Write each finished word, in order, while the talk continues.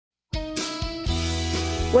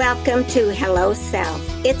Welcome to Hello Self.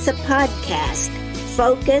 It's a podcast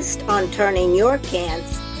focused on turning your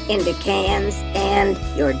can'ts into cans and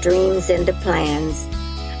your dreams into plans.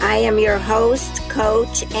 I am your host,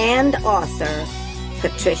 coach, and author,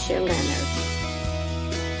 Patricia Leonard.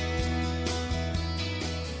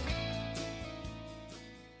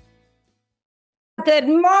 Good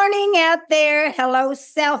morning out there, Hello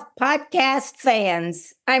Self podcast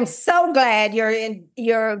fans. I'm so glad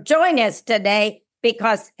you're joining us today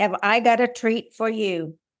because have I got a treat for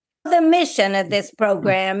you. The mission of this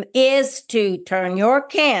program is to turn your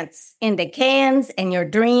can'ts into cans and your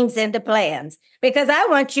dreams into plans, because I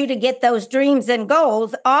want you to get those dreams and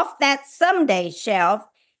goals off that someday shelf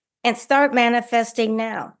and start manifesting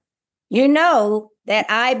now. You know that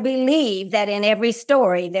I believe that in every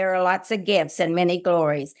story, there are lots of gifts and many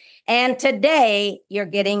glories. And today you're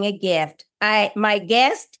getting a gift. My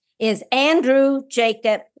guest is Andrew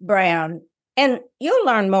Jacob Brown. And you'll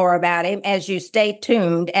learn more about him as you stay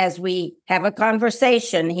tuned as we have a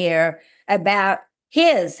conversation here about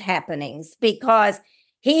his happenings, because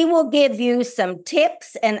he will give you some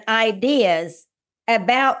tips and ideas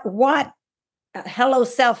about what Hello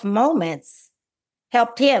Self moments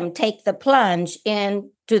helped him take the plunge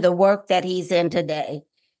into the work that he's in today.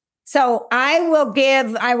 So Andrew,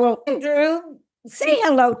 say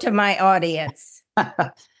hello to my audience.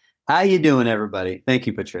 How you doing, everybody? Thank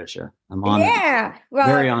you, Patricia. I'm honored. Yeah, well,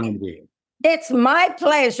 very honored to be here. It's my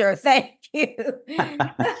pleasure. Thank you.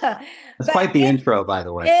 That's quite the intro, by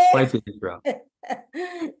the way. Quite the intro.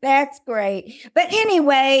 That's great. But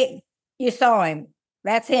anyway, you saw him.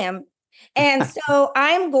 That's him. And so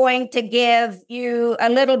I'm going to give you a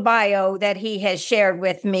little bio that he has shared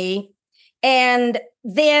with me. And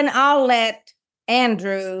then I'll let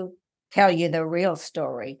Andrew tell you the real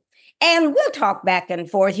story. And we'll talk back and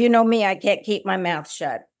forth. You know me, I can't keep my mouth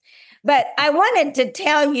shut. But I wanted to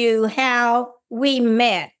tell you how we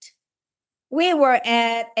met. We were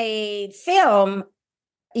at a film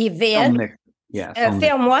event.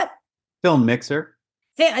 Film what? Film mixer.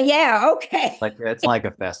 Yeah, okay. It's like a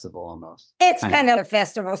festival almost. It's kind of a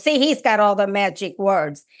festival. See, he's got all the magic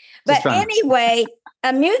words. But anyway,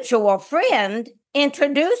 a mutual friend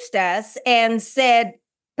introduced us and said,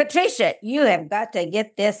 Patricia, you have got to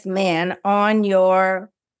get this man on your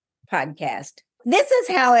podcast. This is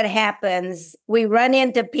how it happens. We run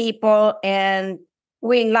into people and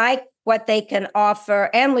we like what they can offer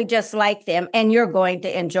and we just like them. And you're going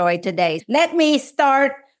to enjoy today. Let me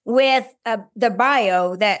start with the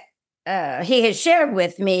bio that he has shared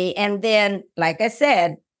with me. And then, like I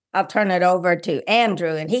said, I'll turn it over to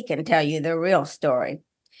Andrew and he can tell you the real story.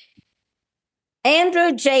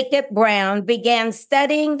 Andrew Jacob Brown began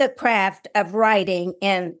studying the craft of writing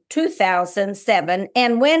in 2007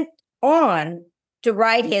 and went on to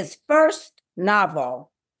write his first novel,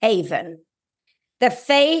 Haven, The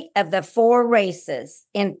Fate of the Four Races,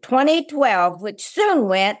 in 2012, which soon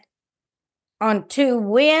went on to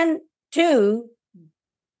win 2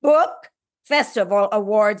 book festival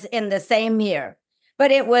awards in the same year. But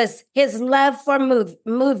it was his love for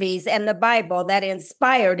movies and the Bible that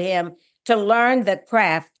inspired him to learn the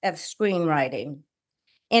craft of screenwriting.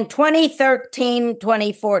 In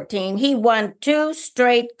 2013-2014, he won 2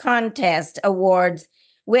 straight contest awards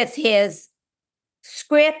with his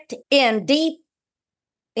script In Debt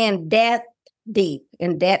Deep.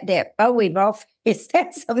 Oh, we've all faced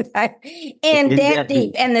that sometimes. In Debt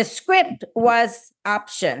Deep. And the script was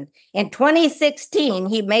optioned. In 2016,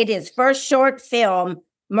 he made his first short film,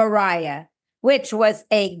 Mariah, which was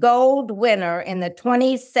a gold winner in the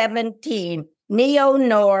 2017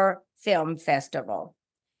 Neo-Noir Film Festival.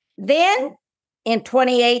 Then, in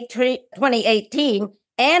 2018,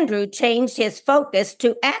 Andrew changed his focus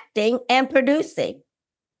to acting and producing.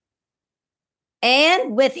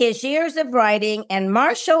 And with his years of writing and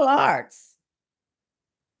martial arts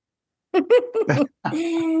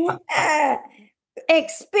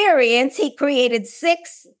experience, he created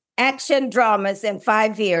 6 action dramas in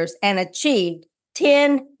 5 years and achieved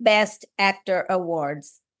 10 Best Actor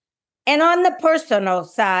awards. And on the personal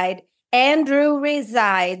side, Andrew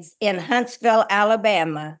resides in Huntsville,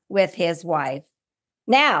 Alabama with his wife.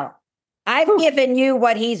 Now, I've given you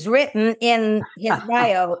what he's written in his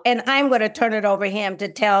bio, and I'm going to turn it over to him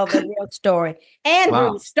to tell the real story.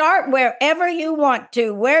 Andrew, start wherever you want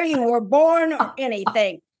to, where you were born or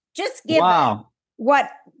anything. Just give us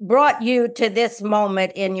what brought you to this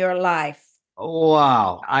moment in your life.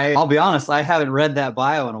 Wow. I'll be honest, I haven't read that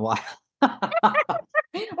bio in a while.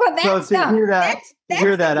 Well, that's so to not, hear that, that's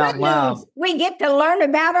hear that the out good loud. news. We get to learn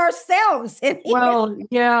about ourselves. Well,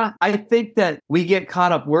 yeah, I think that we get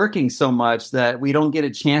caught up working so much that we don't get a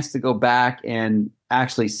chance to go back and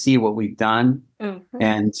actually see what we've done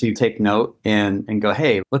and to take note and go,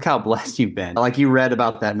 hey, look how blessed you've been. Like you read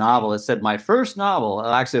about that novel. It said my first novel.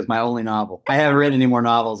 Actually, it's my only novel. I haven't read any more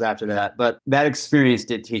novels after that, but that experience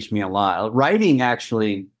did teach me a lot. Writing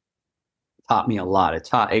actually taught me a lot.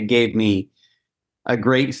 It gave me a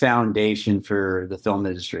great foundation for the film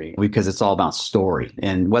industry because it's all about story.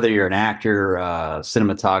 And whether you're an actor,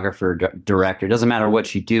 cinematographer, director, it doesn't matter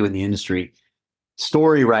what you do in the industry,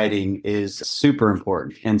 story writing is super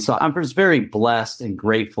important. And so I'm just very blessed and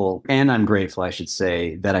grateful, and I'm grateful, I should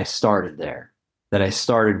say, that I started there, that I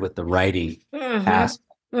started with the writing aspect.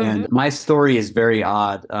 And my story is very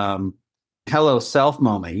odd. Hello self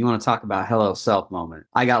moment. You want to talk about hello self moment?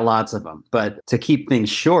 I got lots of them, but to keep things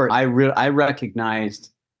short, I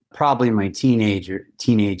recognized probably in my teenage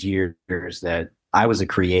years that I was a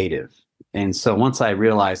creative. And so once I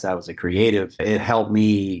realized I was a creative, it helped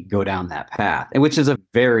me go down that path, which is a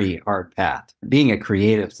very hard path. Being a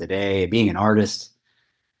creative today, being an artist,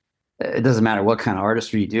 it doesn't matter what kind of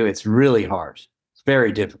artistry you do, it's really hard. It's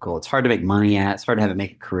very difficult. It's hard to make money at. It's hard to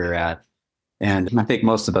make a career at. And I think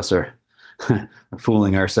most of us are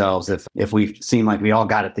fooling ourselves if we seem like we all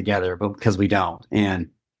got it together, but because we don't.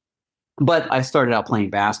 But I started out playing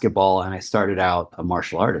basketball and I started out a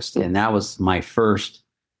martial artist. And that was my first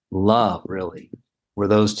love, really, were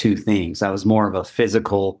those two things. I was more of a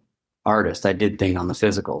physical artist. I did things on the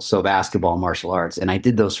physical. So basketball and martial arts. And I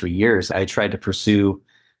did those for years. I tried to pursue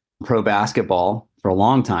pro basketball for a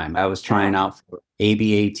long time. I was trying out for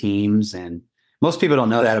ABA teams. And most people don't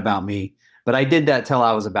know that about me. But I did that till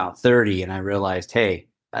I was about 30, and I realized, hey,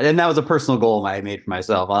 and that was a personal goal I made for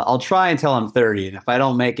myself. I'll try until I'm 30, and if I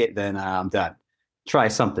don't make it, then I'm done. Try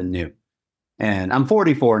something new. And I'm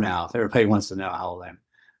 44 now, if everybody wants to know how old I am.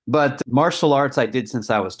 But martial arts I did since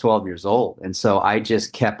I was 12 years old. And so I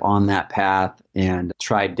just kept on that path and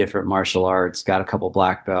tried different martial arts, got a couple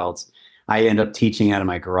black belts. I ended up teaching out of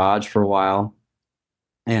my garage for a while.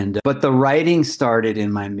 But the writing started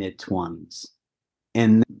in my mid-20s.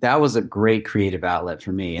 And that was a great creative outlet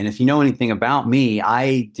for me. And if you know anything about me,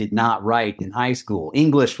 I did not write in high school.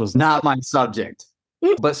 English was not my subject,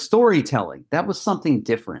 but storytelling, that was something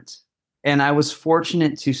different. And I was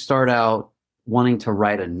fortunate to start out wanting to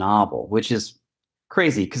write a novel, which is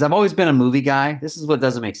crazy because I've always been a movie guy. This is what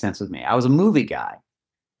doesn't make sense with me. I was a movie guy.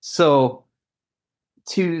 So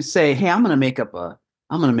to say, hey, I'm going to make up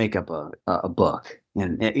a book.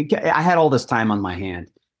 And I had all this time on my hand.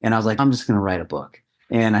 And I was like, I'm just going to write a book.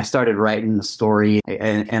 And I started writing the story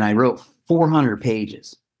and I wrote 400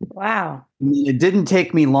 pages. Wow. It didn't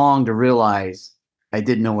take me long to realize I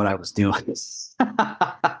didn't know what I was doing.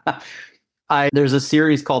 There's a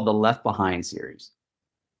series called the Left Behind series.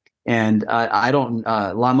 And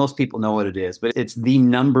most people know what it is, but it's the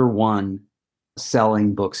 #1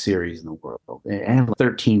 selling book series in the world. They have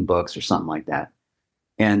 13 books or something like that.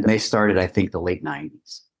 And they started, I think, the late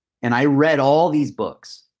 90s. And I read all these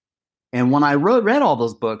books. And when I read all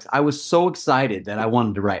those books, I was so excited that I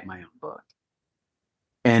wanted to write my own book.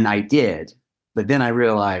 And I did. But then I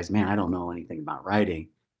realized, man, I don't know anything about writing.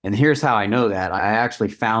 And here's how I know that. I actually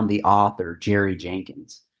found the author, Jerry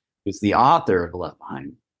Jenkins, who's the author of the Left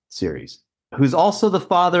Behind series, who's also the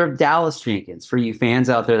father of Dallas Jenkins. For you fans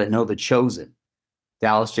out there that know The Chosen,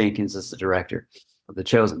 Dallas Jenkins is the director of The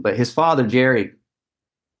Chosen. But his father, Jerry,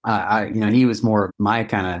 he was more my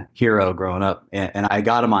kind of hero growing up. And I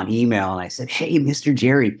got him on email and I said, hey, Mr.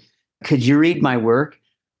 Jerry, could you read my work?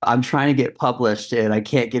 I'm trying to get published and I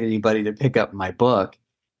can't get anybody to pick up my book.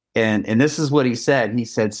 And this is what he said. He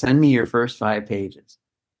said, send me your first 5 pages.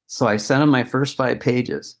 So I sent him my first 5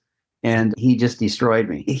 pages and he just destroyed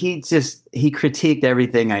me. He critiqued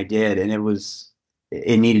everything I did and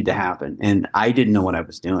it needed to happen. And I didn't know what I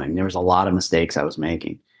was doing. There was a lot of mistakes I was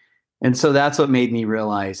making. And so that's what made me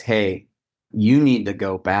realize, hey, you need to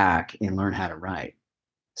go back and learn how to write.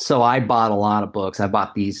 So I bought a lot of books. I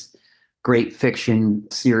bought these great fiction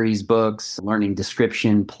series books, learning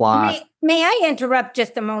description, plot. May I interrupt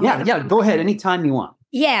just a moment? Yeah, go ahead anytime you want.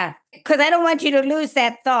 Yeah, because I don't want you to lose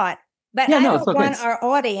that thought. But I don't want our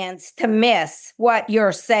audience to miss what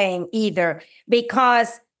you're saying either,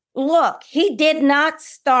 because look, he did not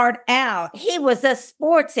start out. He was a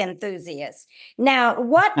sports enthusiast. Now,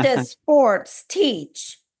 what does sports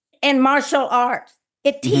teach in martial arts?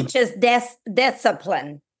 It teaches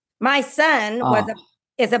discipline. My son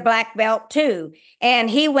is a black belt too, and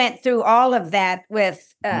he went through all of that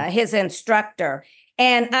with his instructor.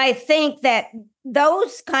 And I think that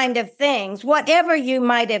those kind of things, whatever you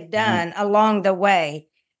might have done along the way.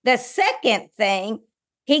 The second thing,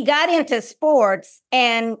 he got into sports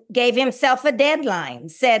and gave himself a deadline,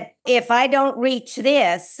 said, if I don't reach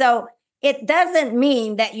this. So it doesn't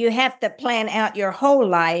mean that you have to plan out your whole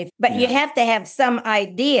life, but you have to have some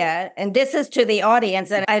idea. And this is to the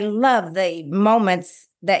audience. And I love the moments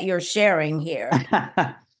that you're sharing here.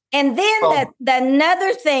 And then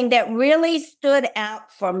another thing that really stood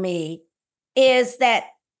out for me is that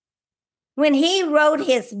when he wrote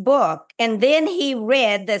his book and then he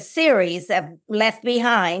read the series of Left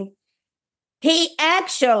Behind, he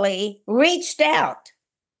actually reached out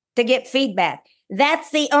to get feedback.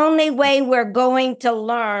 That's the only way we're going to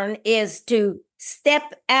learn, is to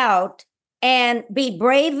step out and be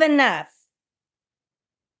brave enough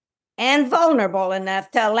and vulnerable enough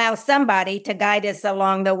to allow somebody to guide us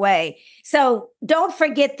along the way. So don't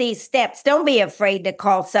forget these steps. Don't be afraid to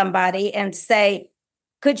call somebody and say,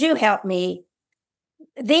 could you help me?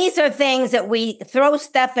 These are things that we throw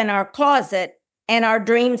stuff in our closet and our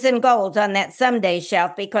dreams and goals on that someday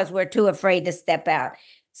shelf because we're too afraid to step out.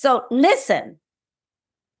 So listen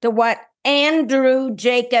to what Andrew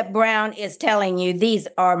Jacob Brown is telling you. These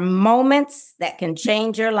are moments that can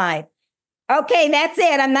change your life. Okay, that's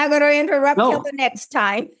it. I'm not going to interrupt till the next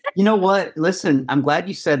time. You know what? Listen, I'm glad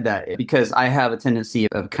you said that, because I have a tendency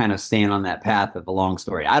of kind of staying on that path of a long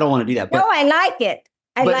story. I don't want to do that. But, no, I like it.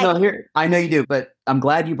 I know you do, but I'm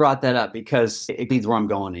glad you brought that up, because it leads where I'm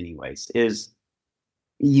going anyways, is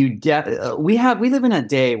we live in a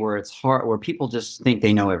day where it's hard, where people just think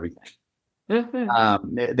they know everything.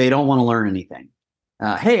 Mm-hmm. They don't want to learn anything.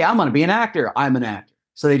 Hey, I'm going to be an actor. I'm an actor.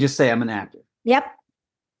 So they just say I'm an actor. Yep.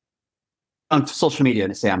 On social media,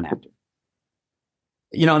 and say I'm an actor.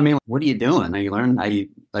 You know what I mean? What are you doing? Are you learning?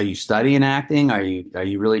 Are you studying acting? Are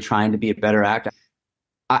you really trying to be a better actor?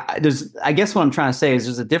 I guess what I'm trying to say is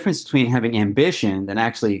there's a difference between having ambition and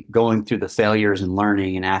actually going through the failures and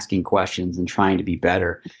learning and asking questions and trying to be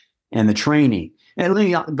better, and the training. And let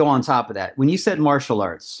me go on top of that. When you said martial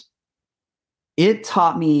arts, it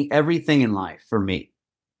taught me everything in life for me.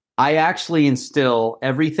 I actually instill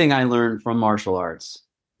everything I learned from martial arts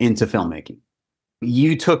into filmmaking.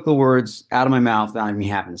 You took the words out of my mouth. I didn't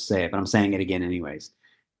even happen to say it, but I'm saying it again anyways.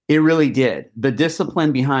 It really did. The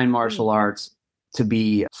discipline behind martial arts, to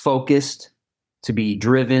be focused, to be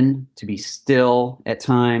driven, to be still at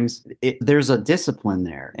times. There's a discipline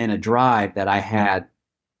there and a drive that I had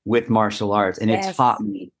with martial arts. And it taught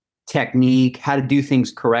me technique, how to do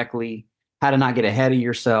things correctly, how to not get ahead of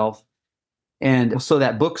yourself. And so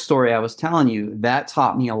that book story I was telling you, that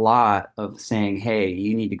taught me a lot of saying, hey,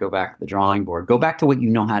 you need to go back to the drawing board, go back to what you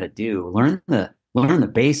know how to do, learn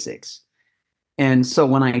the basics. And so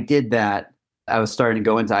when I did that, I started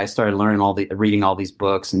learning reading all these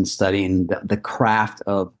books and studying the craft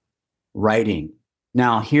of writing.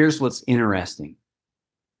 Now, here's what's interesting.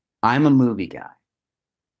 I'm a movie guy.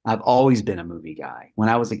 I've always been a movie guy. When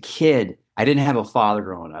I was a kid, I didn't have a father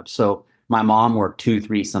growing up. So my mom worked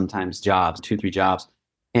 2-3 jobs.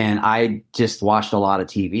 And I just watched a lot of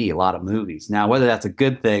TV, a lot of movies. Now, whether that's a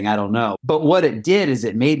good thing, I don't know. But what it did is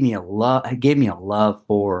it gave me a love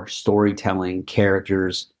for storytelling,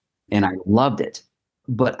 characters, and I loved it.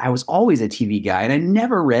 But I was always a TV guy, and I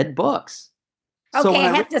never read books. Okay, so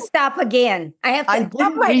I have to stop again. I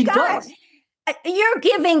didn't read books. You're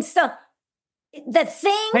giving the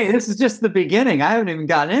thing. Hey, this is just the beginning. I haven't even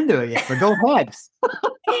gotten into it yet, but go ahead.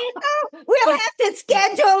 We'll have to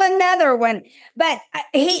schedule another one. But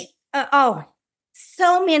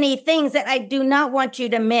so many things that I do not want you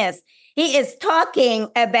to miss. He is talking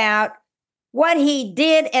about what he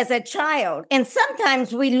did as a child. And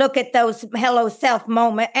sometimes we look at those hello self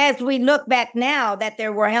moments, as we look back now that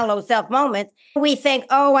there were hello self moments, we think,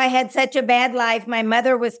 oh, I had such a bad life. My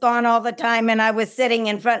mother was gone all the time and I was sitting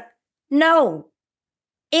in front. No,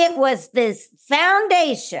 it was this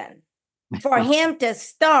foundation for him to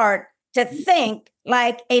start to think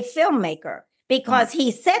like a filmmaker, because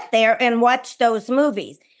he sat there and watched those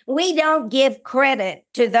movies. We don't give credit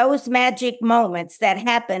to those magic moments that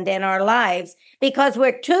happened in our lives because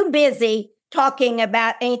we're too busy talking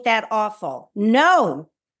about, ain't that awful? No.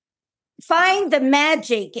 Find the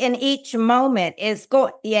magic in each moment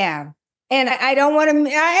yeah. And I don't want to,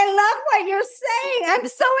 I love what you're saying. I'm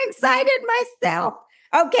so excited myself.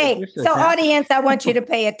 Okay, so audience, I want you to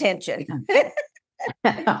pay attention.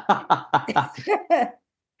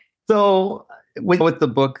 So with the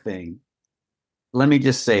book thing, let me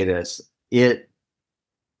just say this.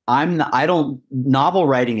 Novel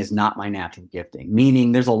writing is not my natural gifting,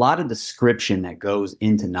 meaning there's a lot of description that goes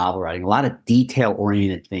into novel writing, a lot of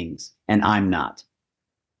detail-oriented things, and I'm not.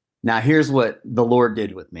 Now, here's what the Lord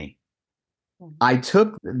did with me. I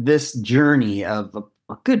took this journey of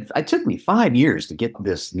it took me 5 years to get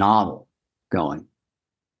this novel going.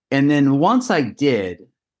 And then once I did,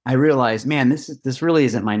 I realized, man, this really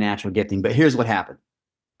isn't my natural gifting. But here's what happened.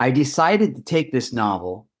 I decided to take this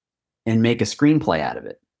novel and make a screenplay out of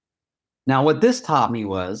it. Now, what this taught me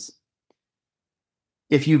was,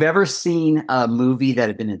 if you've ever seen a movie that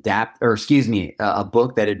had been a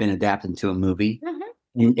book that had been adapted into a movie,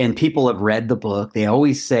 and people have read the book, they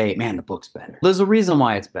always say, man, the book's better. There's a reason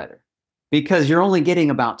why it's better. Because you're only getting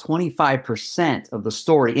about 25% of the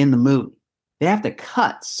story in the movie. They have to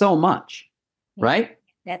cut so much, right?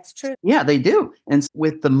 That's true. Yeah, they do. And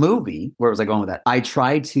with the movie, where was I going with that? I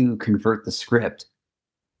tried to convert the script,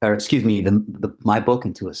 my book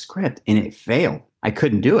into a script, and it failed. I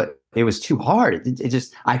couldn't do it. It was too hard.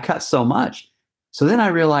 I cut so much. So then I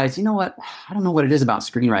realized, you know what? I don't know what it is about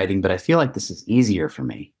screenwriting, but I feel like this is easier for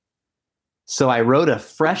me. So I wrote a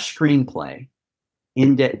fresh screenplay,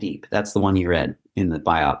 In Debt Deep. That's the one you read in the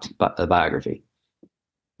biography.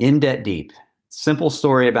 In Debt Deep. Simple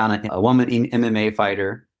story about a woman MMA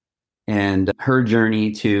fighter and her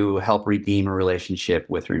journey to help redeem a relationship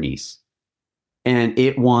with her niece. And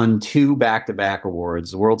it won 2 back-to-back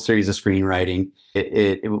awards, the World Series of Screenwriting.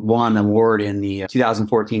 It won an award in the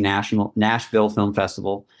 2014 Nashville Film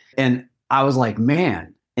Festival. And I was like,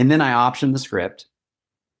 man. And then I optioned the script,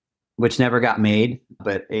 which never got made,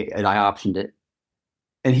 but I optioned it.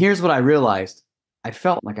 And here's what I realized. I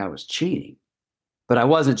felt like I was cheating, but I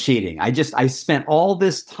wasn't cheating. I spent all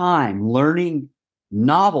this time learning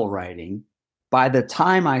novel writing. By the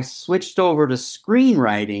time I switched over to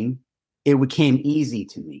screenwriting, it became easy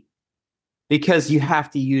to me because you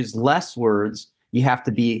have to use less words. You have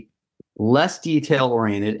to be less detail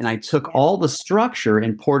oriented. And I took all the structure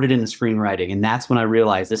and poured it into screenwriting. And that's when I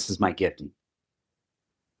realized this is my gifting.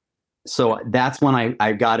 So that's when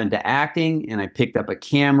I got into acting, and I picked up a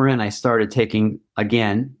camera, and I started taking,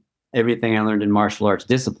 again, everything I learned in martial arts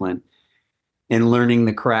discipline and learning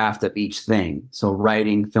the craft of each thing. So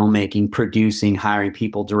writing, filmmaking, producing, hiring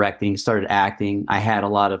people, directing, started acting. I had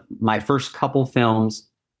my first couple films,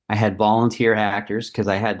 I had volunteer actors because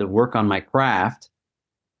I had to work on my craft.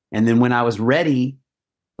 And then when I was ready,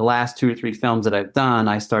 the last 2 or 3 films that I've done,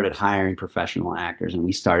 I started hiring professional actors, and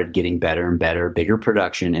we started getting better and better, bigger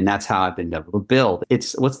production. And that's how I've been able to build.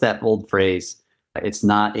 What's that old phrase? It's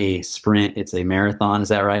not a sprint, it's a marathon. Is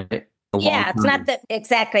that right? Yeah, it's not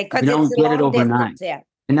exactly, because you don't get it overnight. Distance, yeah.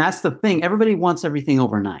 And that's the thing. Everybody wants everything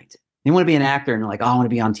overnight. They want to be an actor, and they're like, oh, I want to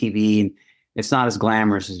be on TV. And it's not as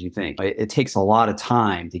glamorous as you think. It takes a lot of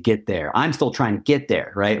time to get there. I'm still trying to get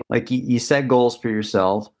there, right? Like you set goals for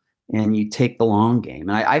yourself, and you take the long game.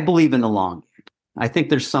 And I believe in the long game. I think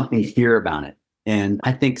there's something here about it. And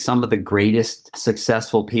I think some of the greatest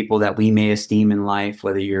successful people that we may esteem in life,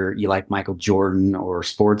 whether you like Michael Jordan or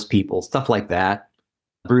sports people, stuff like that,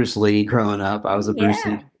 Bruce Lee growing up, I was a Bruce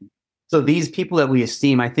Lee. So these people that we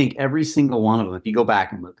esteem, I think every single one of them, if you go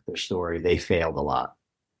back and look at their story, they failed a lot.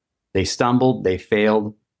 They stumbled, they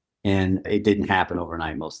failed, and it didn't happen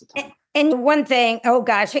overnight most of the time. And one thing, oh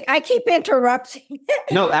gosh, I keep interrupting.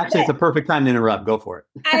 No, actually, it's a perfect time to interrupt. Go for it.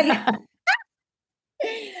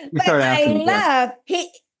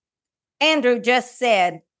 Andrew just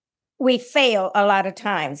said, we fail a lot of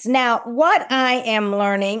times. Now, what I am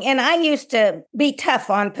learning, and I used to be tough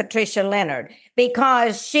on Patricia Leonard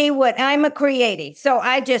because I'm a creative. So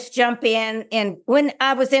I just jump in. And when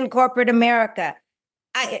I was in corporate America,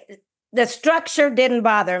 the structure didn't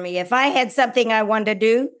bother me. If I had something I wanted to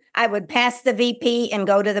do, I would pass the VP and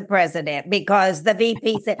go to the president because the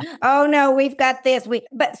VP said, oh no, we've got this.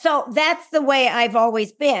 But so that's the way I've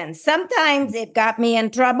always been. Sometimes it got me in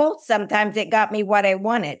trouble. Sometimes it got me what I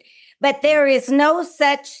wanted. But there is no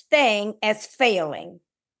such thing as failing.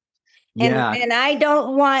 And I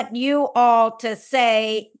don't want you all to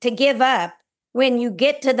give up when you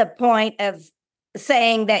get to the point of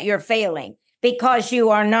saying that you're failing, because you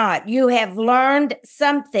are not. You have learned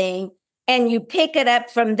something and you pick it up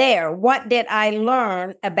from there. What did I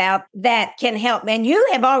learn about that can help? And you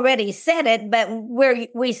have already said it, but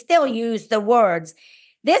we still use the words.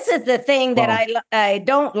 This is the thing that I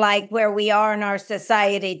don't like where we are in our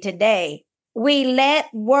society today. We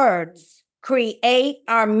let words create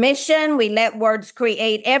our mission. We let words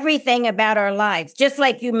create everything about our lives, just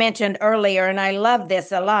like you mentioned earlier, and I love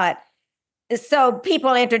this a lot. So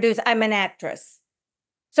people introduce, I'm an actress.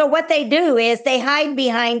 So what they do is they hide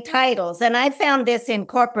behind titles. And I found this in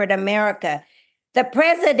corporate America. The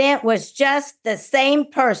president was just the same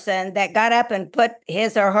person that got up and put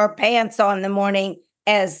his or her pants on in the morning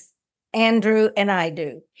as Andrew and I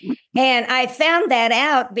do. And I found that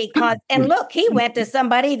out because, and look, he went to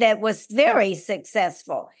somebody that was very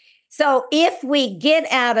successful. So if we get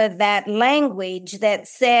out of that language that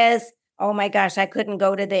says, oh my gosh, I couldn't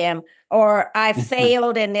go to them, or I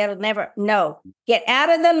failed and they'll never, no, get out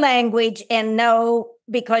of the language and know,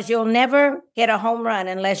 because you'll never hit a home run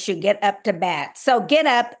unless you get up to bat. So get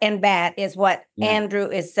up and bat is what Andrew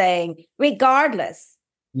is saying, regardless.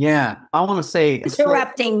 Yeah, I want to say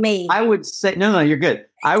interrupting me. I would say no, you're good.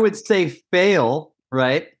 I would say fail,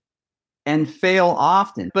 right? And fail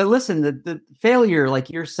often. But listen, the failure, like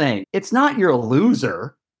you're saying, it's not you're a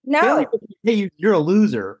loser. No. Failure, hey, you're a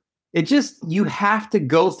loser. It just, you have to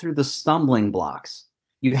go through the stumbling blocks.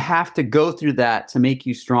 You have to go through that to make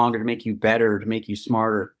you stronger, to make you better, to make you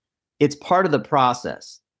smarter. It's part of the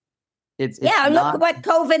process. It's look at what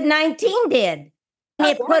COVID-19 did. Go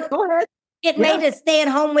ahead. It made us stay at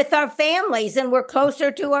home with our families, and we're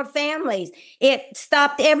closer to our families. It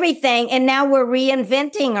stopped everything, and now we're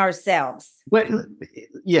reinventing ourselves.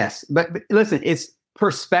 Yes, but listen, it's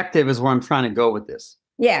perspective is where I'm trying to go with this.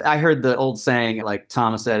 Yeah. I heard the old saying, like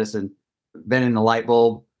Thomas Edison, bending the light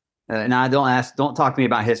bulb. Now, don't talk to me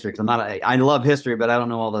about history, because I love history, but I don't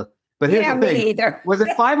know all the. But here's the thing. Me either. Was it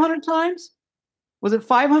 500 times? Was it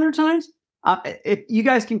 500 times? If you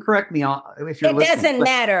guys can correct me if you're listening. It doesn't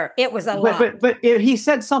matter. It was a lot. But he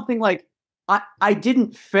said something like, I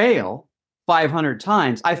didn't fail 500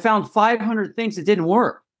 times. I found 500 things that didn't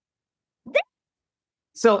work.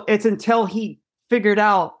 So it's until he figured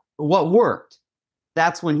out what worked.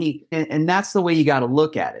 That's when and that's the way you got to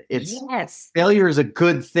look at it. Failure is a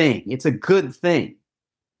good thing. It's a good thing.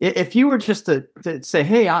 If you were just to say,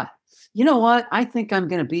 hey, you know what? I think I'm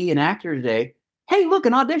going to be an actor today. Hey, look,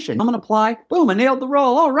 an audition. I'm going to apply. Boom, I nailed the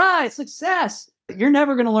role. All right, success. You're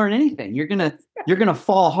never going to learn anything. You're going to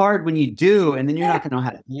fall hard when you do, and then you're not going to know how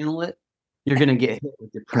to handle it. You're going to get hit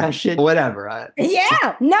with depression, whatever.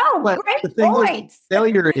 Great points.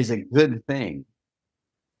 Failure is a good thing.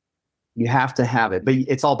 You have to have it, but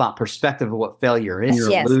it's all about perspective of what failure is.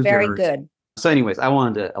 Yes, very good. So anyways, I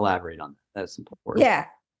wanted to elaborate on that. That's important. Yeah.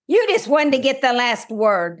 You just wanted to get the last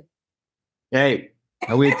word. Hey,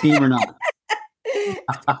 are we a team or not?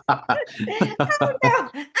 Oh, no,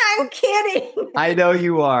 I'm kidding. I know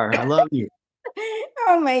you are. I love you.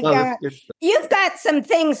 Oh my God. You've got some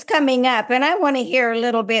things coming up, and I want to hear a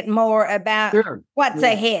little bit more about what's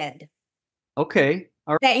ahead. Okay.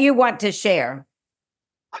 All right. That you want to share.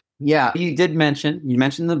 Yeah, you mentioned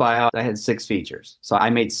in the bio, I had 6 features. So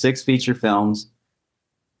I made 6 feature films,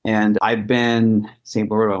 and I've been saying,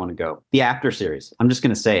 where do I want to go? The After series. I'm just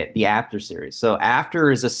going to say it, the After series. So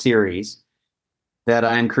After is a series that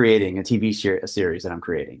I'm creating, a series that I'm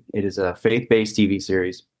creating. It is a faith-based TV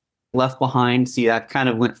series. Left Behind, see, that kind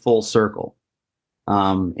of went full circle.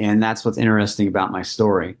 And that's what's interesting about my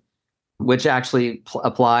story, which actually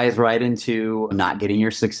applies right into not getting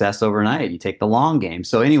your success overnight. You take the long game.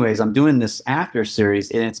 So anyways, I'm doing this After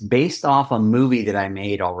series, and it's based off a movie that I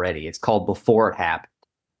made already. It's called Before It Happened.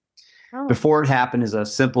 Oh. Before It Happened is a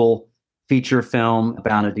simple feature film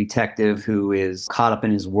about a detective who is caught up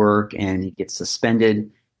in his work, and he gets suspended,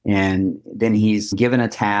 and then he's given a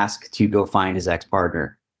task to go find his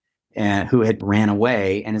ex-partner who had ran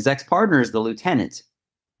away, and his ex-partner is the lieutenant.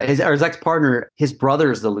 His ex-partner, his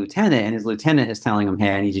brother is the lieutenant, and his lieutenant is telling him,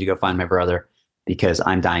 hey, I need you to go find my brother because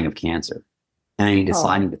I'm dying of cancer, and I need to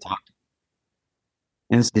talk to him.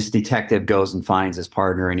 And this detective goes and finds his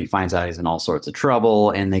partner, and he finds out he's in all sorts of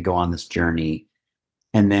trouble, and they go on this journey.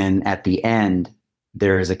 And then at the end,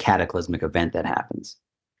 there is a cataclysmic event that happens.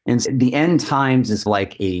 And the end times is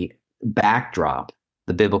like a backdrop,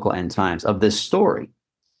 the biblical end times of this story.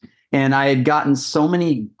 And I had gotten so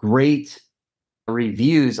many great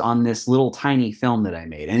reviews on this little tiny film that I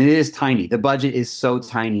made. And it is tiny. The budget is so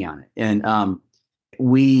tiny on it. And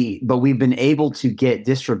we've been able to get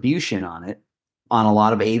distribution on it on a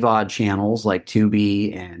lot of AVOD channels like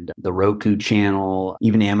Tubi and the Roku channel,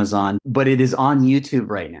 even Amazon. But it is on YouTube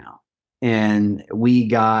right now. And we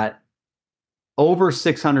got over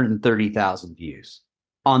 630,000 views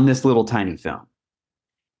on this little tiny film.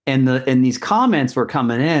 And these comments were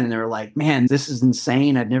coming in, and they were like, man, this is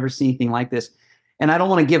insane. I've never seen anything like this. And I don't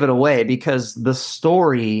want to give it away, because the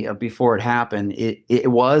story of Before It Happened,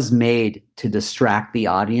 it was made to distract the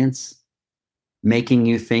audience, making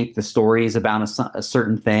you think the story is about a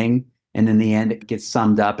certain thing. And in the end, it gets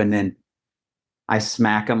summed up. And then I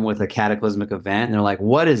smack them with a cataclysmic event, and they're like,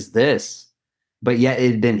 what is this? But yet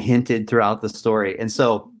it had been hinted throughout the story. And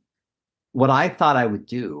so what I thought I would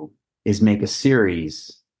do is make a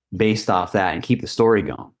series based off that and keep the story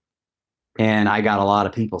going. And I got a lot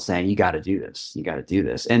of people saying, you got to do this. You got to do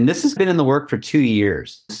this. And this has been in the work for 2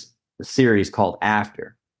 years, a series called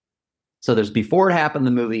After. So there's before it happened,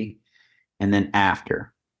 the movie, and then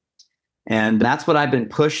after. And that's what I've been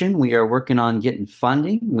pushing. We are working on getting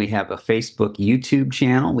funding. We have a Facebook YouTube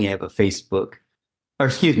channel. We have a YouTube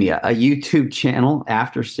channel,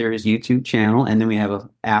 After Series YouTube channel. And then we have a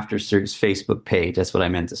After Series Facebook page. That's what I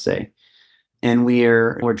meant to say. And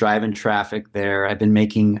we're driving traffic there. I've been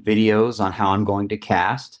making videos on how I'm going to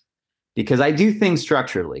cast because I do things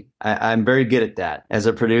structurally. I'm very good at that. As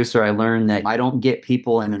a producer, I learned that I don't get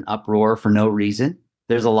people in an uproar for no reason.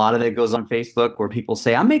 There's a lot of it goes on Facebook where people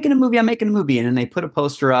say, I'm making a movie. And then they put a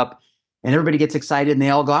poster up and everybody gets excited and they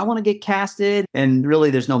all go, I want to get casted. And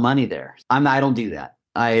really, there's no money there. I don't do that.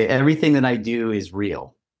 Everything that I do is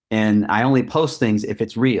real. And I only post things if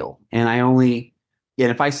it's real. And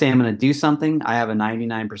if I say I'm going to do something, I have a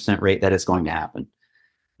 99% rate that it's going to happen.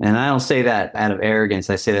 And I don't say that out of arrogance.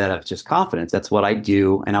 I say that out of just confidence. That's what I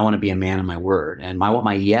do. And I want to be a man of my word. And I want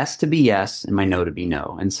my yes to be yes and my no to be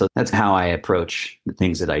no. And so that's how I approach the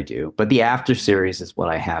things that I do. But the After series is what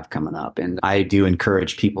I have coming up. And I do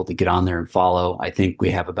encourage people to get on there and follow. I think we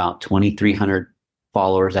have about 2,300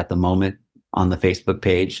 followers at the moment on the Facebook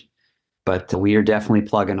page. But we are definitely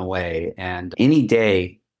plugging away. And any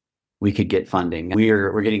day we could get funding.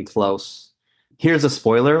 We're getting close. Here's a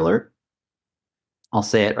spoiler alert. I'll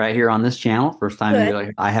say it right here on this channel. First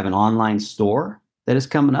time I have an online store that is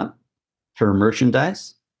coming up for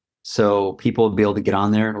merchandise. So people will be able to get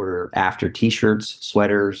on there and order After t-shirts,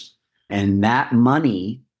 sweaters, and that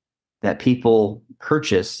money that people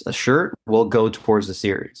purchase a shirt will go towards the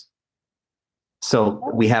series.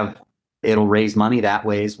 So it'll raise money that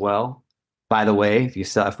way as well. By the way,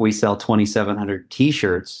 if we sell 2,700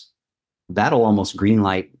 t-shirts, that'll almost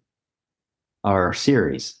greenlight our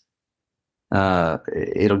series.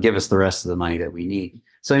 It'll give us the rest of the money that we need.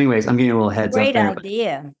 So anyways, I'm getting a little heads up there. Great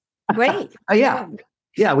idea. Great.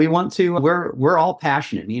 Yeah, we want to, we're all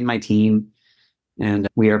passionate, me and my team, and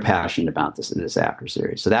we are passionate about this After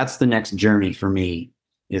series. So that's the next journey for me,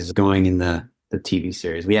 is going in the TV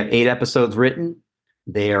series. We have 8 episodes written.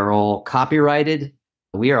 They are all copyrighted.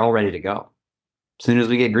 We are all ready to go. As soon as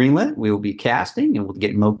we get greenlit, we will be casting and we'll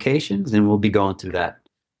get locations and we'll be going through that.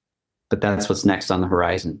 But that's what's next on the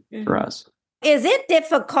horizon for us. Is it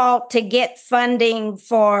difficult to get funding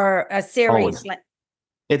for a series?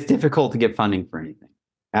 It's difficult to get funding for anything.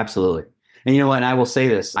 Absolutely. And you know what? And I will say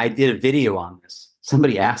this. I did a video on this.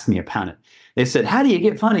 Somebody asked me about it. They said, how do you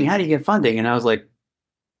get funding? How do you get funding? And I was like,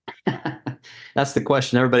 that's the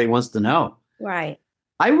question everybody wants to know. Right.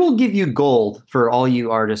 I will give you gold for all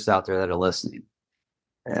you artists out there that are listening.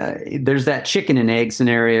 There's that chicken and egg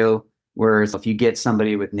scenario where if you get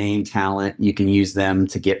somebody with name talent, you can use them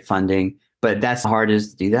to get funding. But that's hard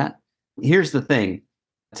is to do that. Here's the thing.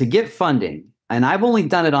 To get funding, and I've only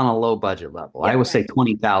done it on a low budget level. I would say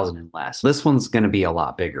 20,000 and less. This one's going to be a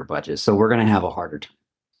lot bigger budget. So we're going to have a harder time.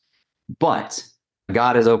 But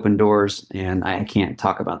God has opened doors, and I can't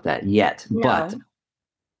talk about that yet. No. But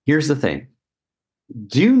here's the thing.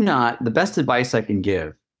 The best advice I can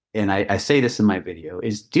give, and I say this in my video,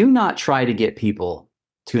 is do not try to get people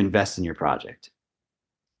to invest in your project.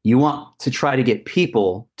 You want to try to get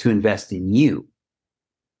people to invest in you.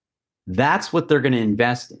 That's what they're going to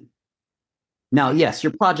invest in. Now, yes,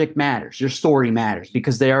 your project matters. Your story matters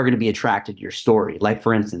because they are going to be attracted to your story. Like,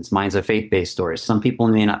 for instance, mine's a faith-based story. Some people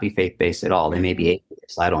may not be faith-based at all. They may be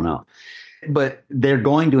atheists. I don't know. But they're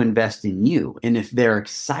going to invest in you. And if they're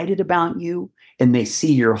excited about you and they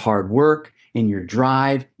see your hard work and your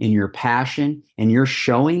drive and your passion and you're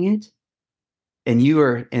showing it and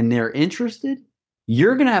they're interested,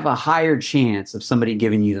 you're going to have a higher chance of somebody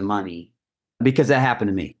giving you the money, because that happened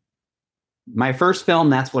to me. My first film,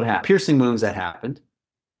 that's what happened. Piercing Wounds, that happened.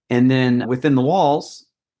 And then Within the Walls,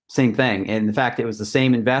 same thing. And in fact, it was the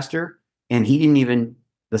same investor. And he didn't even,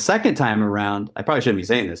 the second time around, I probably shouldn't be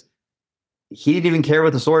saying this, he didn't even care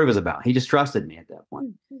what the story was about. He just trusted me at that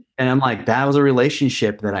point. And I'm like, that was a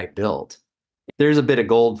relationship that I built. There's a bit of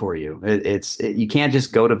gold for you. You can't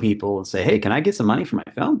just go to people and say, hey, can I get some money for my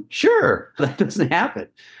film? Sure. That doesn't happen.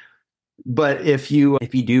 But if you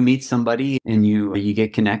do meet somebody and you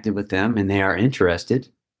get connected with them and they are interested,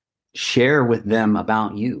 share with them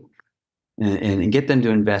about you and get them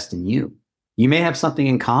to invest in you. You may have something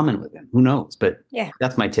in common with them. Who knows? But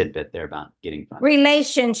that's my tidbit there about getting funding.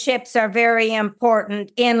 Relationships are very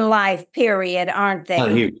important in life, period, aren't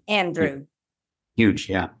they, huge. Andrew? Huge,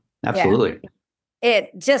 yeah. Absolutely. Yeah.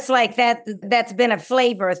 It just like that's been a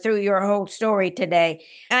flavor through your whole story today.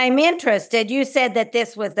 I'm interested. You said that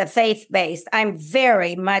this was the faith-based. I'm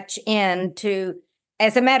very much into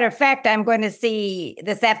As a matter of fact, I'm going to see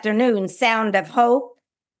this afternoon Sound of Hope.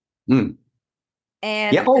 Mm.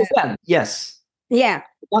 And yeah. Oh, yeah. Yes. Yeah.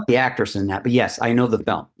 Not the actress in that, but yes, I know the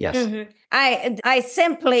film. Yes. Mm-hmm. I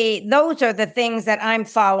simply, those are the things that I'm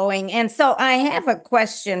following. And so I have a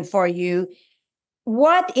question for you.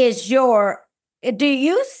 Do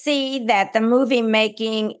you see that the movie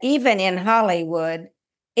making, even in Hollywood,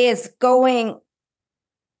 is going,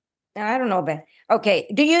 I don't know about, okay.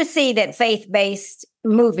 Do you see that faith-based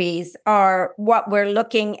movies are what we're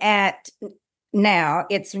looking at now?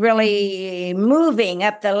 It's really moving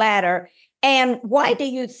up the ladder. And why do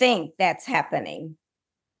you think that's happening?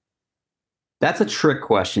 That's a trick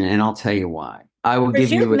question, and I'll tell you why. I will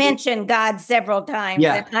give You've you mentioned God several times,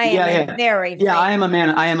 yeah, and I am a very yeah. I am a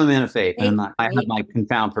man of faith, and I have me. my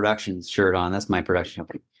Confound Productions shirt on. That's my production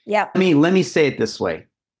company. Yeah. Let me say it this way.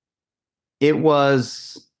 It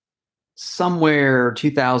was somewhere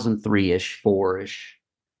 2003-ish, 4-ish.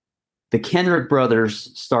 The Kenrick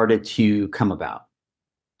brothers started to come about,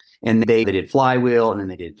 and they did Flywheel, and then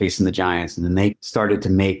they did Facing the Giants, and then they started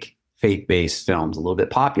to make faith-based films a little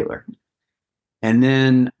bit popular. And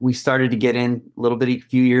then we started to get in a little bit a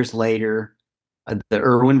few years later. The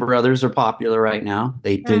Irwin brothers are popular right now.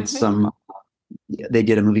 They did they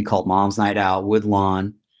did a movie called Mom's Night Out,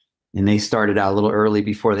 Woodlawn, and they started out a little early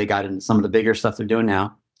before they got into some of the bigger stuff they're doing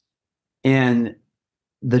now. And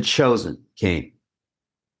The Chosen came.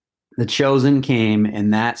 The Chosen came,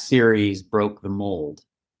 and that series broke the mold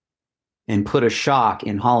and put a shock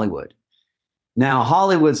in Hollywood. Now,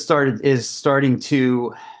 Hollywood is starting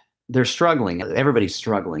to, they're struggling. Everybody's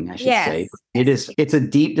struggling, I should say. It's a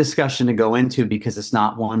deep discussion to go into because it's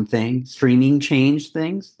not one thing. Streaming changed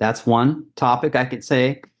things. That's one topic I could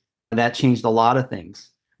say. That changed a lot of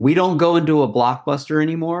things. We don't go into a Blockbuster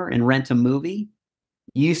anymore and rent a movie.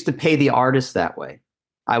 You used to pay the artist that way.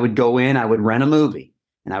 I would go in, I would rent a movie,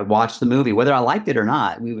 and I would watch the movie. Whether I liked it or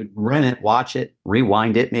not, we would rent it, watch it,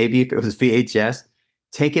 rewind it, maybe if it was VHS,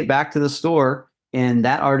 take it back to the store, and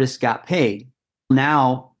that artist got paid.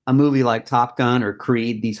 Now, a movie like Top Gun or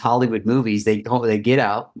Creed, these Hollywood movies, they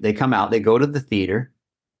come out, they go to the theater,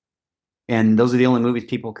 and those are the only movies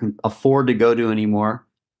people can afford to go to anymore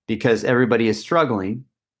because everybody is struggling.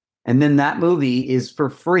 And then that movie is for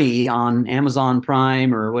free on Amazon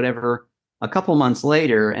Prime or whatever a couple months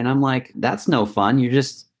later. And I'm like, that's no fun.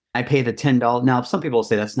 I pay the $10. Now, some people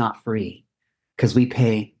say that's not free because we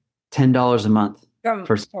pay $10 a month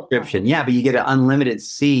for subscription. Yeah, but you get an unlimited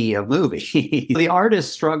sea of movies. The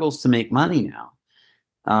artist struggles to make money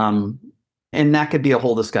now. And that could be a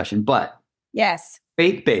whole discussion. But yes,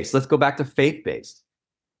 faith-based. Let's go back to faith-based.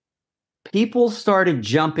 People started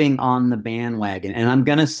jumping on the bandwagon. And I'm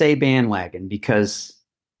going to say bandwagon because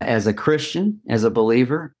as a Christian, as a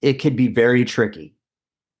believer, it could be very tricky.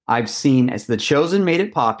 I've seen as The Chosen made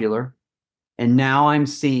it popular. And now I'm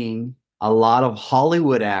seeing a lot of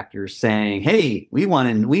Hollywood actors saying, hey, we went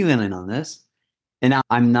in on this. And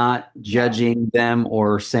I'm not judging them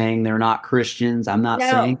or saying they're not Christians. I'm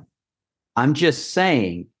just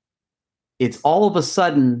saying it's all of a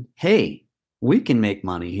sudden, hey, we can make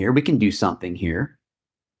money here. We can do something here.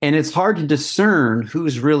 And it's hard to discern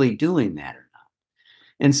who's really doing that or not.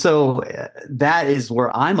 And so that is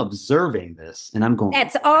where I'm observing this. And I'm going,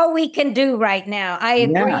 that's all we can do right now. I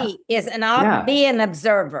agree. Be an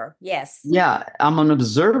observer. Yes. Yeah, I'm an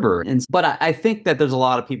observer. But I think that there's a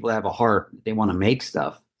lot of people that have a heart. They want to make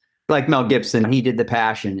stuff. Like Mel Gibson, he did The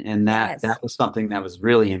Passion. And that was something that was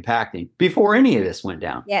really impacting before any of this went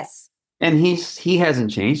down. Yes. And he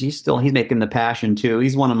hasn't changed. He's making The Passion too.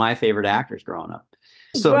 He's one of my favorite actors growing up.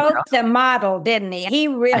 He broke the model, didn't he? He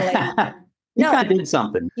really he kind of did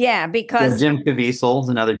something. Yeah, because Jim Caviezel's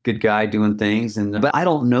another good guy doing things. But I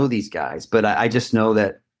don't know these guys, but I just know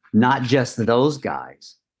that not just those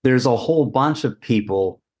guys. There's a whole bunch of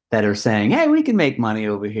people that are saying, hey, we can make money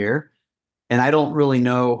over here. And I don't really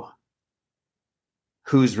know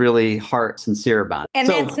who's really heart sincere about it. And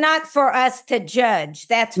that's not for us to judge.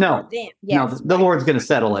 That's for them. Yes, no, the Lord's going to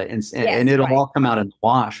settle it and it'll all come out in the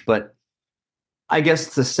wash. But I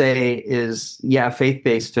guess to say is,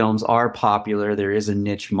 faith-based films are popular. There is a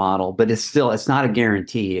niche model, but it's not a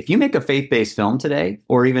guarantee. If you make a faith-based film today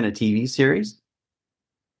or even a TV series,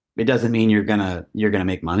 it doesn't mean you're gonna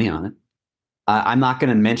make money on it. I'm not going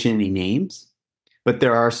to mention any names. But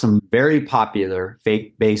there are some very popular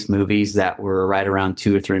faith-based movies that were right around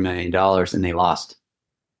 $2 or $3 million, and they lost.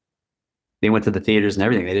 They went to the theaters and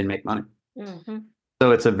everything. They didn't make money. Mm-hmm.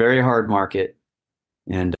 So it's a very hard market.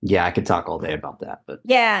 And I could talk all day about that. But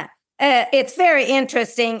it's very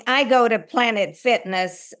interesting. I go to Planet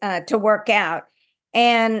Fitness to work out,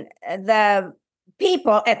 and the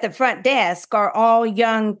people at the front desk are all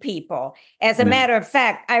young people. As a matter of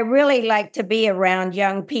fact, I really like to be around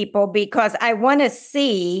young people because I want to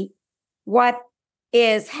see what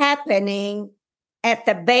is happening at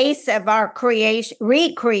the base of our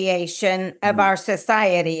recreation of our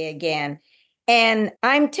society again. And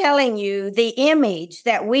I'm telling you, the image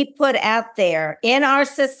that we put out there in our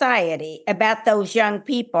society about those young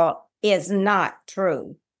people is not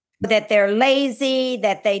true. That they're lazy,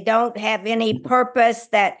 that they don't have any purpose,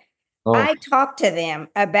 that I talk to them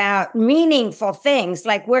about meaningful things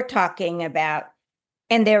like we're talking about,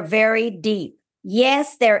 and they're very deep.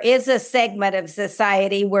 Yes, there is a segment of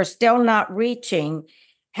society we're still not reaching.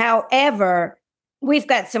 However, we've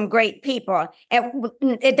got some great people. And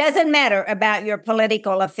it doesn't matter about your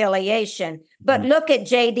political affiliation, but look at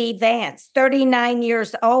J.D. Vance, 39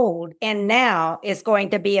 years old, and now is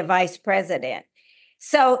going to be a vice president.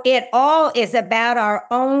 So it all is about our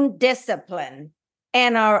own discipline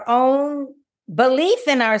and our own belief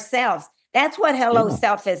in ourselves. That's what Hello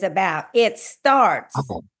Self is about. It starts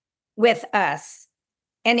with us.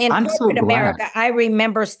 And in corporate America, I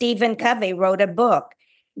remember Stephen Covey wrote a book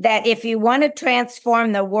that if you want to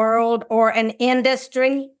transform the world or an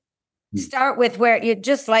industry, start with where you,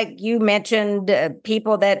 just like you mentioned,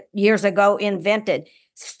 people that years ago invented,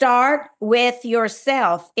 start with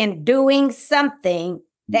yourself in doing something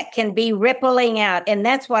that can be rippling out. And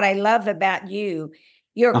that's what I love about you.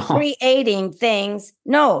 You're creating things.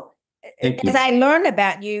 No, as I learn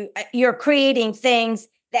about you, you're creating things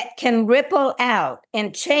that can ripple out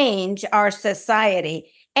and change our society.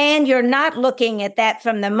 And you're not looking at that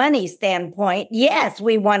from the money standpoint. Yes,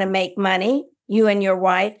 we want to make money, you and your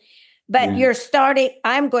wife, but you're starting,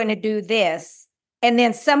 I'm going to do this. And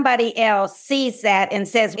then somebody else sees that and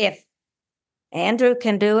says, if Andrew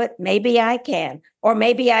can do it, maybe I can. Or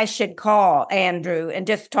maybe I should call Andrew and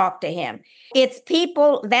just talk to him. It's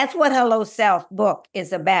people, that's what Hello Self book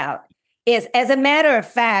is about. Is, as a matter of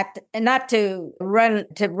fact, and not to run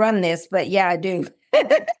this, but yeah, I do.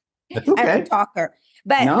 That's okay. I'm a talker.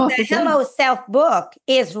 But the Hello Self book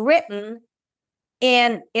is written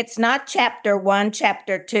in, it's not chapter 1,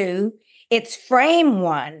 chapter 2. It's frame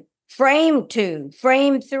 1, frame 2,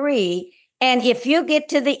 frame 3. And if you get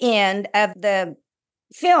to the end of the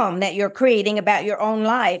film that you're creating about your own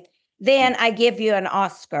life, then I give you an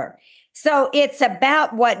Oscar. So it's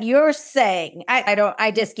about what you're saying.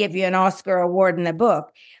 I just give you an Oscar award in the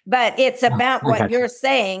book, but it's about what you're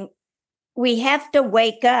saying. We have to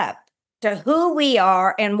wake up to who we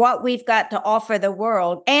are and what we've got to offer the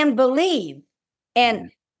world and believe.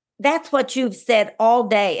 And that's what you've said all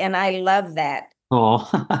day. And I love that.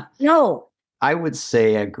 No. I would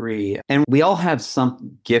say agree. And we all have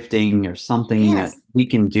some gifting or something that we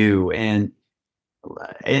can do. And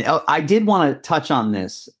I did want to touch on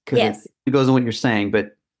this because it goes on what you're saying,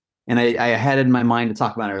 and I had it in my mind to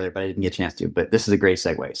talk about it earlier, but I didn't get a chance to, but this is a great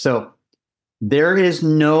segue. So there is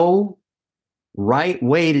no right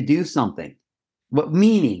way to do something. What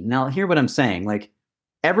meaning? Now hear what I'm saying. Like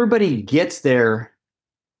everybody gets there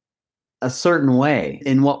a certain way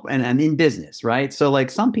in and in business, right? So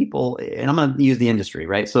like some people, and I'm going to use the industry,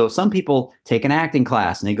 right? So some people take an acting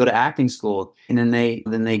class and they go to acting school and then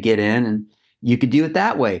they get in, and you could do it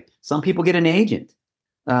that way. Some people get an agent.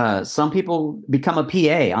 Some people become a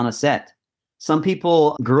PA on a set. Some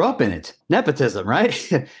people grew up in it. Nepotism,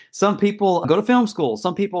 right? Some people go to film school.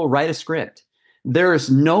 Some people write a script.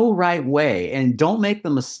 There's no right way. And don't make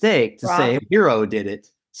the mistake to say, a hero did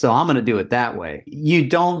it, so I'm going to do it that way.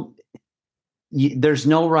 There's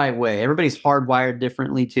no right way. Everybody's hardwired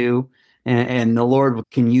differently too. And the Lord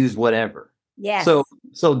can use whatever. Yes.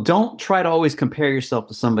 So don't try to always compare yourself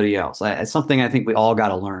to somebody else. It's something I think we all got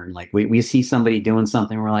to learn. Like we see somebody doing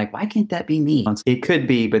something, we're like, why can't that be me? It could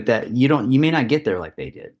be, but that you may not get there like they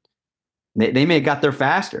did. They may have got there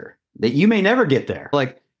faster. That you may never get there.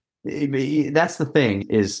 Like that's the thing,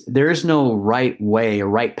 is there is no right way or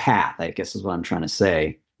right path, I guess is what I'm trying to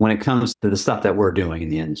say when it comes to the stuff that we're doing in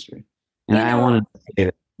the industry. And I wanted to say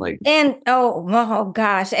it like, and oh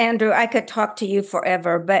gosh, Andrew, I could talk to you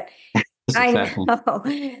forever, but I know.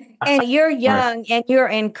 And you're young and you're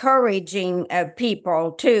encouraging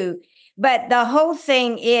people too. But the whole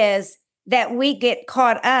thing is that we get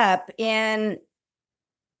caught up in,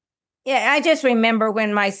 I just remember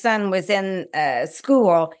when my son was in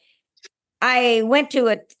school, I went to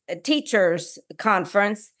a teacher's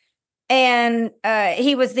conference, and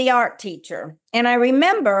he was the art teacher. And I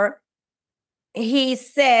remember he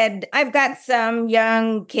said, I've got some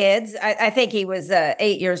young kids. I think he was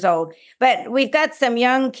 8 years old, but we've got some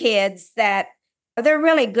young kids that they're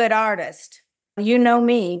really good artists. You know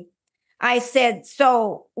me. I said,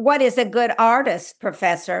 so what is a good artist,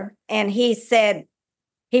 Professor? And he said,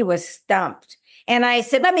 he was stumped. And I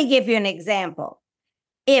said, let me give you an example.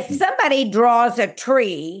 If somebody draws a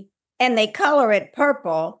tree and they color it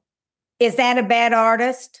purple, is that a bad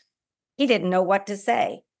artist? He didn't know what to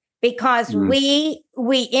say, because we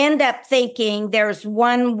end up thinking there's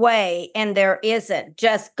one way and there isn't.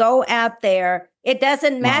 Just go out there. It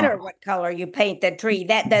doesn't matter what color you paint the tree.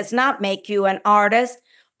 That does not make you an artist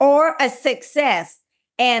or a success.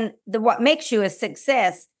 And what makes you a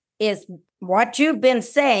success is what you've been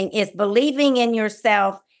saying, is believing in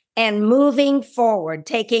yourself and moving forward,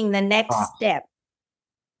 taking the next step.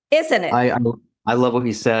 Isn't it? I love what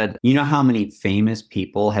he said. You know how many famous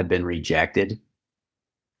people have been rejected?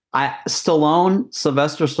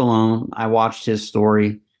 Sylvester Stallone, I watched his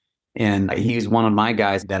story, and he's one of my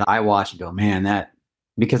guys that I watch and go, man,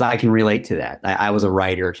 because I can relate to that. I was a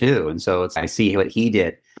writer too. And so I see what he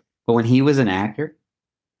did. But when he was an actor,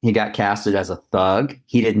 he got casted as a thug.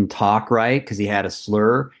 He didn't talk right because he had a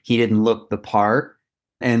slur. He didn't look the part.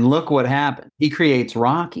 And look what happened. He creates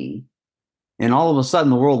Rocky. And all of a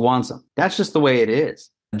sudden, the world wants him. That's just the way it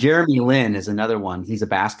is. Jeremy Lin is another one. He's a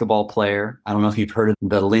basketball player. I don't know if you've heard of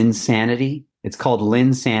the Linsanity. It's called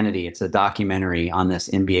Linsanity. It's a documentary on this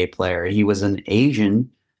NBA player. He was an Asian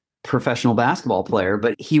professional basketball player,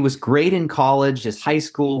 but he was great in college, just high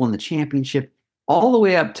school, and the championship, all the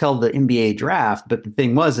way up till the NBA draft. But the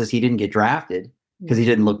thing is he didn't get drafted because he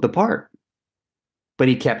didn't look the part. But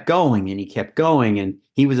he kept going and he kept going. And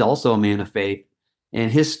he was also a man of faith. And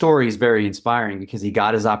his story is very inspiring because he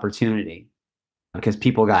got his opportunity, because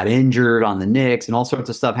people got injured on the Knicks and all sorts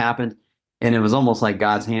of stuff happened. And it was almost like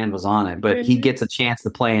God's hand was on it. But he gets a chance to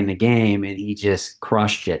play in the game and he just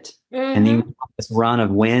crushed it. And he went on this run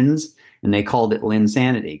of wins, and they called it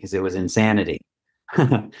Linsanity because it was insanity.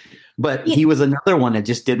 But he was another one that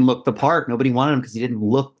just didn't look the part. Nobody wanted him because he didn't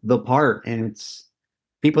look the part. And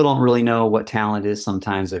people don't really know what talent is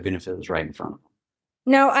sometimes, even if it was right in front of them.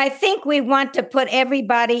 No, I think we want to put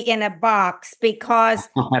everybody in a box because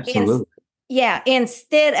absolutely.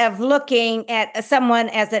 Instead of looking at someone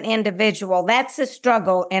as an individual, that's a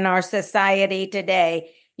struggle in our society today.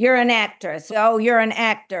 You're an actress. Oh, you're an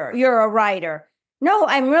actor. You're a writer. No,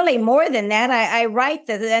 I'm really more than that. I write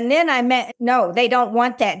this. And then no, they don't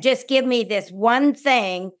want that. Just give me this one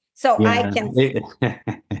thing so I can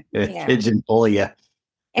pigeonhole you.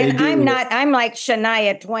 And I'm like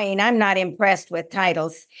Shania Twain. I'm not impressed with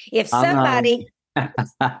titles. If somebody,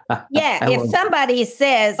 if somebody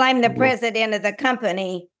says I'm the president of the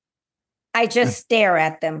company, I just stare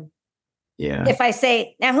at them. Yeah. If I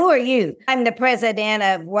say, now who are you? I'm the president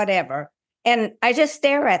of whatever. And I just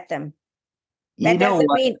stare at them. That doesn't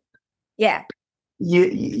mean,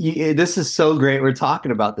 This is so great. We're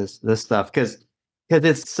talking about this stuff because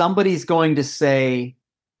if somebody's going to say,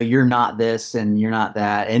 you're not this and you're not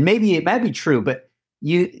that. And maybe it might be true, but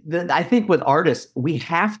I think with artists, we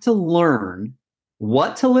have to learn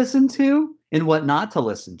what to listen to and what not to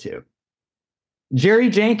listen to. Jerry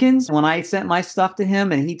Jenkins, when I sent my stuff to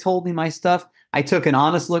him and he told me my stuff, I took an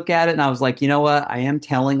honest look at it and I was like, you know what? I am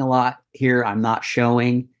telling a lot here. I'm not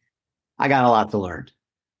showing. I got a lot to learn.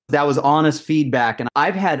 That was honest feedback. And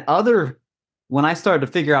I've had when I started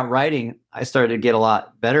to figure out writing, I started to get a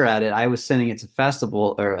lot better at it. I was sending it to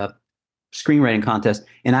festival or a screenwriting contest,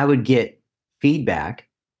 and I would get feedback.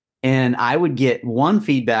 And I would get one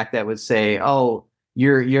feedback that would say, oh,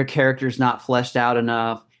 your character's not fleshed out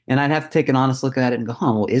enough. And I'd have to take an honest look at it and go,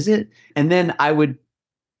 well, is it? And then I would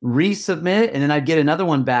resubmit, and then I'd get another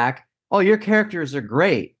one back. Oh, your characters are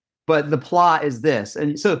great, but the plot is this.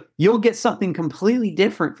 And so you'll get something completely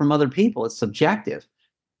different from other people. It's subjective.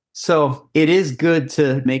 So it is good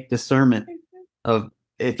to make discernment of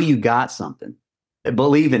if you got something,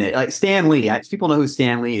 believe in it. Like Stan Lee, people know who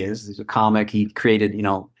Stan Lee is. He's a comic. He created,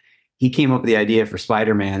 he came up with the idea for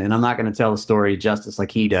Spider-Man, and I'm not going to tell the story justice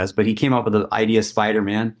like he does, but he came up with the idea of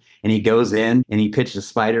Spider-Man, and he goes in and he pitches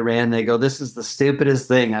Spider-Man. And they go, this is the stupidest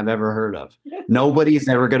thing I've ever heard of. Nobody's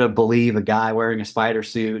ever going to believe a guy wearing a spider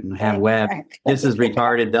suit and have web. This is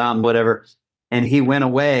retarded, dumb, whatever. And he went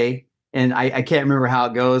away. And I can't remember how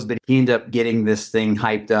it goes, but he ended up getting this thing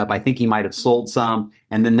hyped up. I think he might have sold some.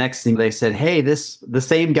 And the next thing they said, hey, the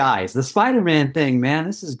same guys, the Spider-Man thing, man,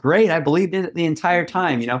 this is great. I believed in it the entire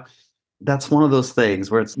time. That's one of those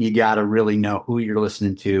things where you got to really know who you're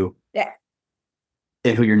listening to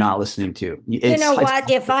and who you're not listening to.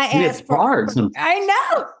 If I ask for hard, I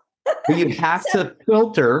know. You have to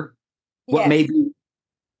filter what may be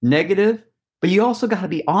negative, but you also got to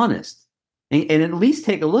be honest. And at least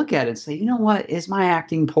take a look at it and say, you know what? Is my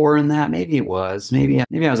acting poor in that? Maybe it was. Maybe I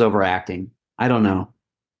was overacting. I don't know.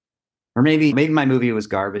 Or maybe my movie was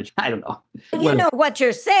garbage. I don't know. You know what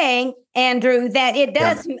you're saying, Andrew, that it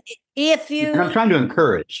does, if And I'm you, trying to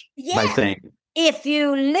encourage by yeah, saying, if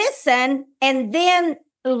you listen and then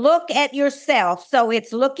look at yourself. So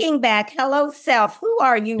it's looking back. Hello, self. Who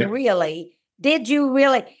are you really? Did you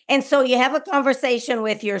really? And so you have a conversation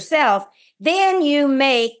with yourself. Then you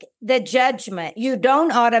make the judgment. You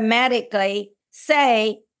don't automatically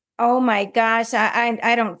say, oh my gosh,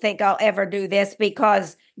 I don't think I'll ever do this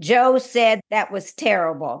because Joe said that was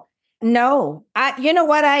terrible. No, you know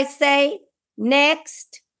what I say?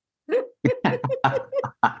 Next.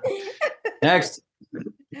 next.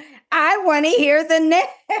 I want to hear the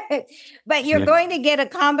next. But you're going to get a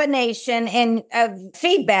combination of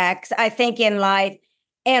feedbacks, I think, in life.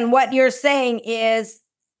 And what you're saying is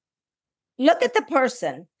look at the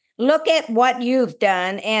person, look at what you've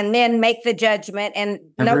done, and then make the judgment. And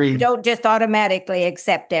don't just automatically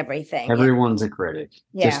accept everything. Everyone's a critic.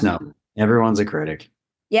 Yeah. Just know, everyone's a critic.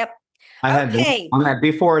 Yep. I had this, on that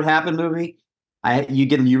Before It Happened movie.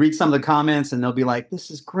 You read some of the comments, and they'll be like, "This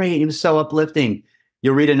is great. It was so uplifting."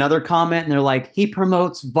 You'll read another comment, and they're like, "He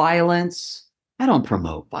promotes violence." I don't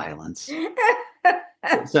promote violence.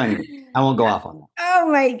 So anyway, I won't go off on that.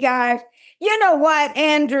 Oh my gosh. You know what,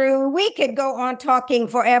 Andrew? We could go on talking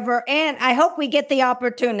forever, and I hope we get the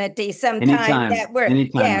opportunity sometime that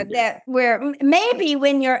we're maybe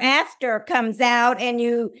when your after comes out and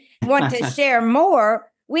you want to share more,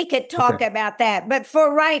 we could talk about that. But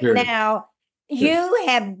for right now, you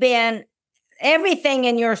have been, everything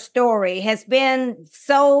in your story has been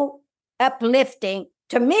so uplifting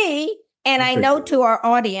to me, and I know to our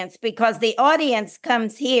audience, because the audience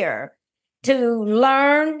comes here to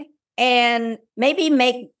learn and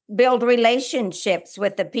maybe build relationships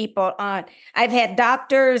with the people on. I've had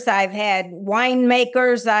doctors, I've had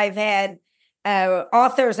winemakers, I've had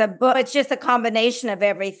authors of books. It's just a combination of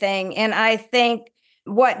everything. And I think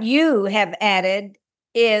what you have added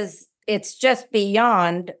is it's just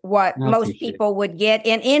beyond what most people would get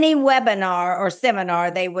in any webinar or seminar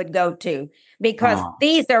they would go to, because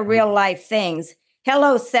these are real life things.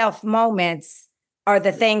 Hello, self moments are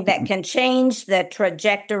the thing that can change the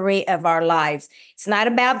trajectory of our lives. It's not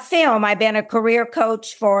about film. I've been a career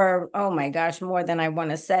coach for, oh my gosh, more than I want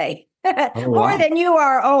to say. More than you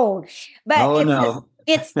are old. But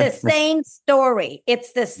it's the same story.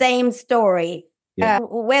 It's the same story. Yeah.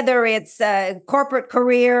 Whether it's a corporate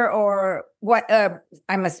career or what,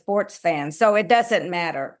 I'm a sports fan, so it doesn't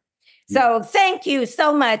matter. So thank you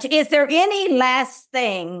so much. Is there any last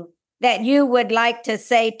thing that you would like to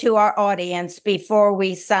say to our audience before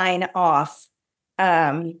we sign off?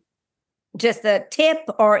 Just a tip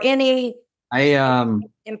or any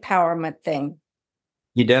empowerment thing?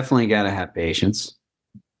 You definitely got to have patience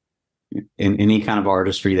in any kind of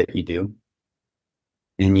artistry that you do.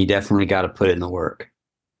 And you definitely got to put in the work.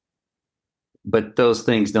 But those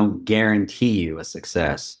things don't guarantee you a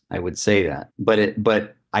success. I would say that.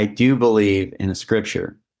 But I do believe in a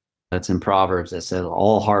scripture that's in Proverbs that says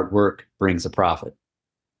all hard work brings a profit.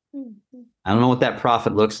 Mm-hmm. I don't know what that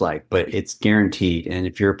profit looks like, but it's guaranteed. And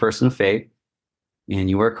if you're a person of faith and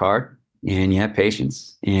you work hard and you have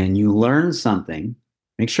patience and you learn something,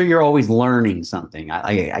 make sure you're always learning something.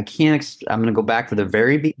 I can't, I'm going to go back to the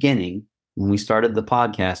very beginning when we started the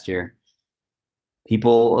podcast here.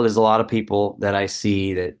 There's a lot of people that I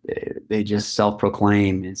see that they just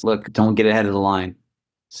self-proclaim. It's, look, don't get ahead of the line.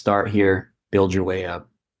 Start here, build your way up.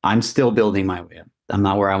 I'm still building my way up. I'm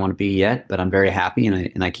not where I want to be yet, but I'm very happy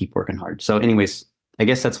and I keep working hard. So anyways, I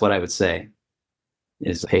guess that's what I would say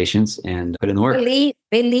is patience and put in the work.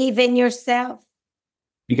 Believe in yourself.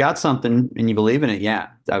 You got something and you believe in it. Yeah,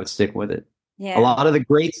 I would stick with it. Yeah. A lot of the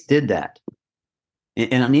greats did that.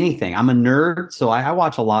 And on anything, I'm a nerd, so I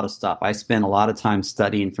watch a lot of stuff. I spend a lot of time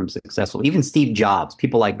studying from successful, even Steve Jobs,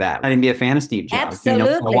 people like that. I didn't be a fan of Steve Jobs.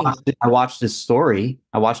 Absolutely. I watched his story.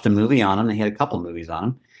 I watched a movie on him. They had a couple movies on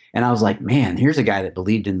him. And I was like, man, here's a guy that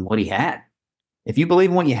believed in what he had. If you believe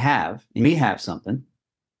in what you have, and you have something,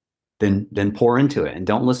 then pour into it. And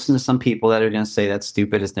don't listen to some people that are going to say that's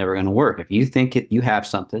stupid, it's never going to work. If you think you have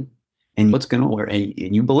something and what's going to work and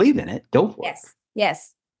you believe in it, go for it.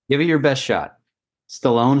 Yes. Give it your best shot.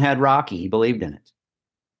 Stallone had Rocky. He believed in it.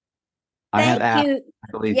 Thank you.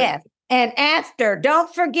 I believe yes. And After,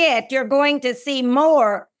 don't forget, you're going to see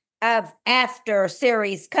more of After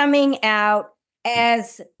series coming out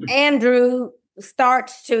as Andrew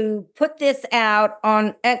starts to put this out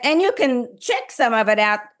on, and you can check some of it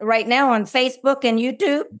out right now on Facebook and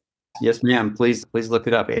YouTube. Yes, ma'am. Please look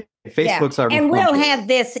it up. Facebook's our and we'll have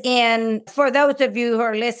this in, for those of you who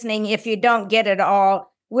are listening, if you don't get it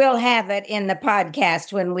all, we'll have it in the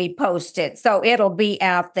podcast when we post it. So it'll be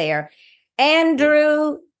out there.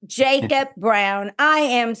 Andrew Jacob Brown, I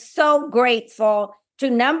am so grateful to,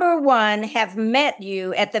 number one, have met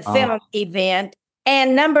you at the film event,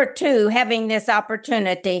 and number two, having this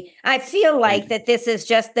opportunity. I feel like that this is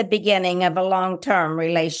just the beginning of a long-term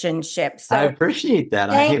relationship. So I appreciate that.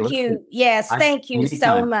 Thank you. Yes, thank you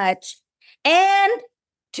so much. And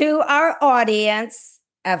to our audience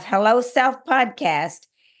of Hello Self Podcast,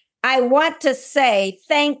 I want to say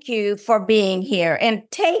thank you for being here, and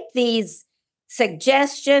take these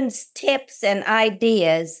suggestions, tips, and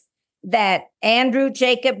ideas that Andrew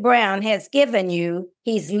Jacob Brown has given you.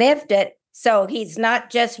 He's lived it, so he's not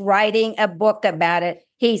just writing a book about it.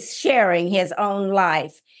 He's sharing his own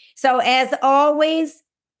life. So as always,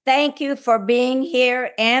 thank you for being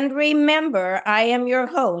here. And remember, I am your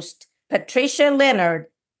host, Patricia Leonard,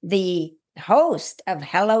 the host of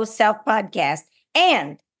Hello Self Podcast.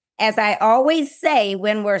 And as I always say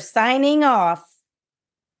when we're signing off,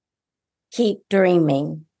 keep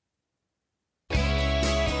dreaming.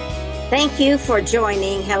 Thank you for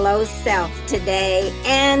joining Hello Self today,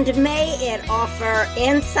 and may it offer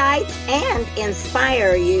insights and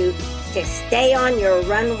inspire you to stay on your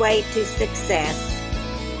runway to success.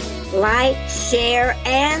 Like, share,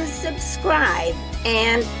 and subscribe.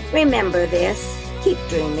 And remember this, keep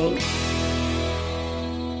dreaming.